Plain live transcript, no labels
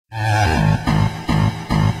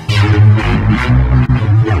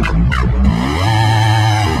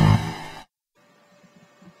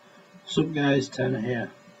Sup guys, Tanner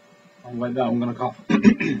here. And with that I'm gonna cough.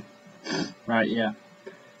 Right, yeah.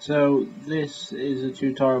 So this is a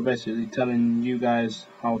tutorial basically telling you guys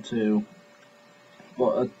how to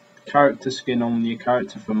put a character skin on your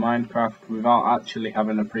character for Minecraft without actually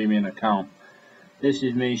having a premium account. This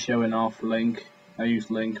is me showing off Link. I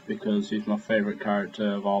use Link because he's my favourite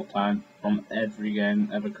character of all time from every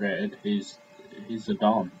game ever created. He's a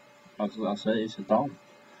Don. That's it, he's a Don.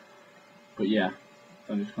 But yeah.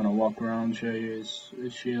 I'm just gonna walk around and show you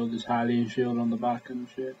his shield, his Hylian shield on the back and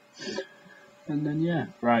shit. And then yeah,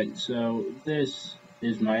 right, so this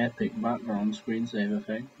is my epic background screensaver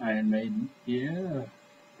thing, Iron Maiden, yeah.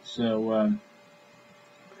 So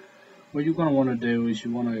what you're gonna wanna do is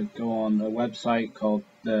you wanna go on a website called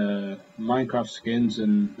Minecraft Skins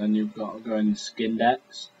and you've got to go in Skin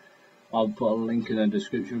Decks. I'll put a link in the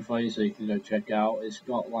description for you so you can go check it out. It's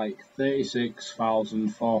got like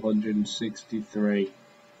 36,463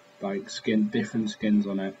 like different skins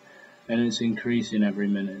on it, and it's increasing every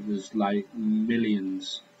minute. There's like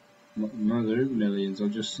millions. No, there isn't millions. I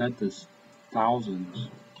just said there's thousands.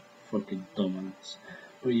 Fucking dumbass.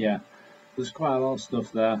 But yeah, there's quite a lot of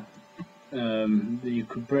stuff there. You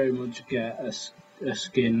could pretty much get a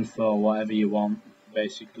skin for whatever you want.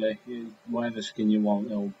 Basically, whatever skin you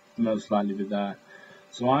want, it'll most likely be there.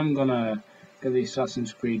 So I'm gonna get the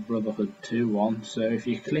Assassin's Creed Brotherhood 2 one. So if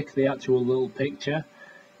you click the actual little picture,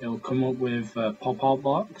 it'll come up with a pop-out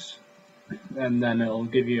box, and then it'll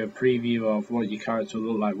give you a preview of what your character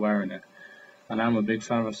will look like wearing it. And I'm a big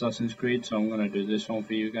fan of Assassin's Creed, so I'm going to do this one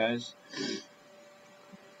for you guys.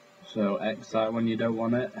 So X that when you don't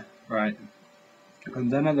want it. Right. And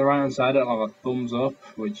then at the right hand side it'll have a thumbs up,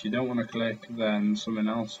 which you don't want to click, then something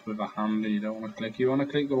else with a hand you don't want to click. You want to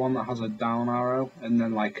click the one that has a down arrow, and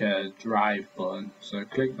then like a drive button. So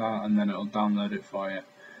click that and then it'll download it for you.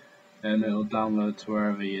 And it'll download to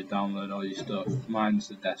wherever you download all your stuff. Mine's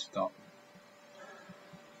the desktop.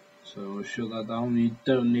 So we'll shut that down. You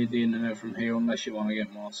don't need the internet from here unless you want to get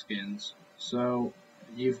more skins. So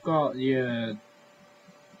you've got your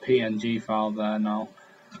PNG file there now.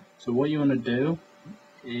 So what you want to do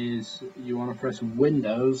is you want to press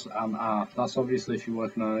Windows and R. That's obviously if you're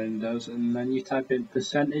working on Windows, and then you type in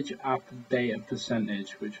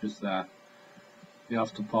 %app_data%, which was there. You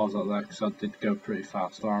have to pause that there because I did go pretty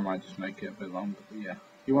fast, or I might just make it a bit longer, but yeah.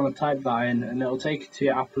 You want to type that in and it'll take you to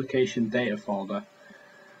your application data folder,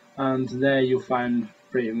 and there you'll find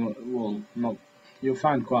pretty much, well, you'll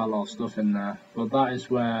find quite a lot of stuff in there, but that is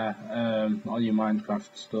where all your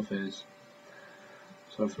Minecraft stuff is.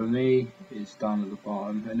 So for me, it's down at the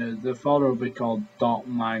bottom, and the folder will be called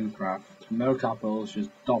 .minecraft, no capitals, just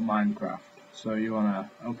 .minecraft. So you want to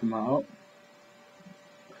open that up.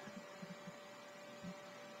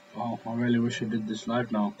 Oh, I really wish I did this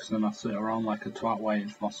live now, because then I sit around like a twat waiting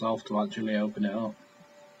for myself to actually open it up.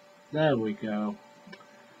 There we go.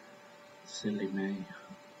 Silly me.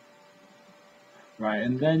 Right,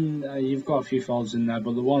 and then you've got a few folders in there,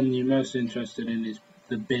 but the one you're most interested in is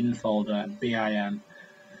the bin folder, BIN.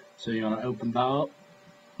 So you want to open that up.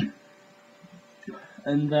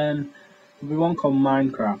 And then there'll be one called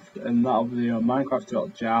Minecraft, and that'll be your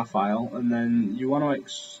Minecraft.jar file, and then you want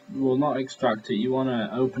to not extract it, you want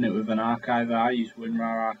to open it with an archiver. I use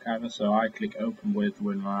WinRaR archiver, so I click open with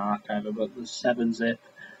WinRaR archiver, but there's 7-zip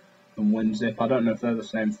and WinZip. I don't know if they're the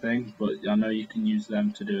same thing, but I know you can use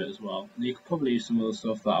them to do it as well. You could probably use some other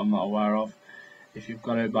stuff that I'm not aware of. If you've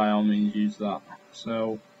got it, by all means use that.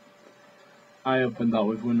 So I opened that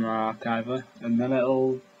with WinRaR archiver, and then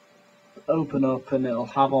it'll open up and it'll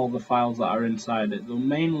have all the files that are inside it. They'll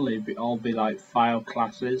mainly all be like file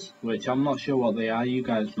classes, which I'm not sure what they are. You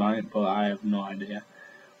guys might, but I have no idea.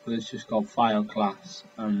 But it's just called file class,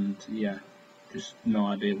 and yeah, just no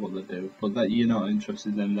idea what they do. But that you're not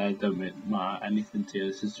interested in, they don't matter anything to you.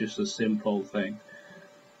 This is just a simple thing.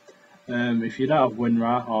 If you don't have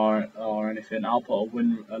WinRaR or anything, I'll put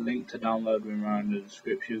a link to download WinRaR in the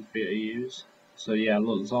description for you to use. So yeah,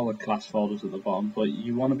 look, there's all the class folders at the bottom, but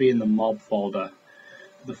you want to be in the mob folder.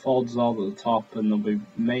 The folders all at the top, and they'll be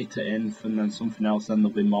meta-inf and then something else, then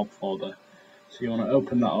there'll be mob folder. So you want to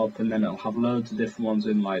open that up, and then it'll have loads of different ones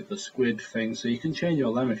in, like the squid thing. So you can change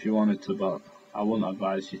all them if you wanted to, but I wouldn't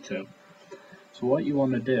advise you to. So what you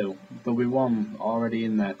want to do, there'll be one already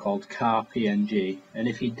in there called car PNG, and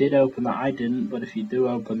if you did open that, I didn't, but if you do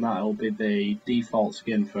open that, it'll be the default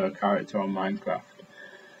skin for a character on Minecraft.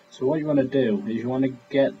 So what you want to do is you want to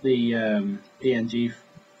get the PNG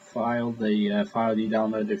file, the file you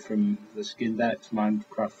downloaded from the skin decks,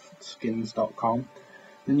 minecraftskins.com.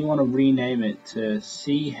 Then you want to rename it to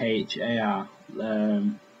CHAR,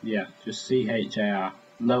 yeah, just CHAR,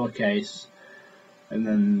 lowercase, and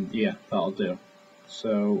then yeah, that'll do.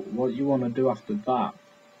 So what you want to do after that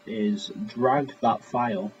is drag that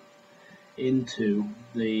file into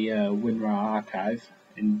the WinRAR archive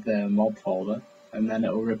in the mob folder, and then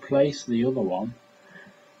it will replace the other one,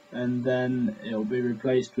 and then it will be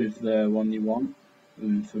replaced with the one you want.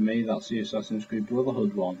 And for me, that's the Assassin's Creed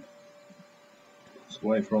Brotherhood one. Just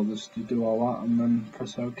wait for all this to do all that, and then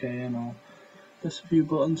press OK, and I'll press a few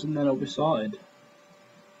buttons, and then it'll be sorted.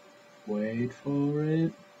 Wait for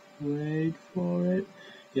it. Wait for it.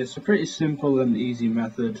 Yeah, it's a pretty simple and easy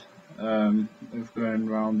method of going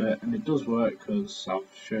around it, and it does work because I've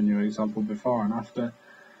shown you an example before and after.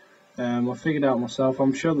 I figured out myself.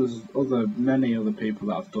 I'm sure there's many other people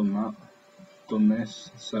that have done this.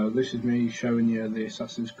 So this is me showing you the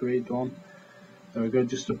Assassin's Creed one. There we go,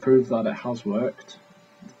 just to prove that it has worked.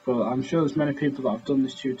 But I'm sure there's many people that have done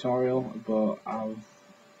this tutorial, but I've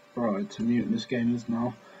brought it to Mutinous Gamers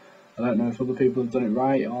now. I don't know if other people have done it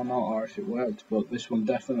right or not, or if it worked, but this one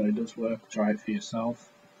definitely does work. Try it for yourself.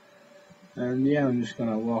 And yeah, I'm just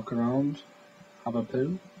gonna walk around, have a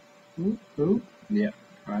poo. Ooh, ooh. Yeah,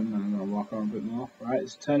 right, I'm gonna walk around a bit more. Right,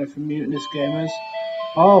 it's turning for Mutinous Gamers.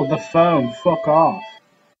 Oh, the phone, fuck off.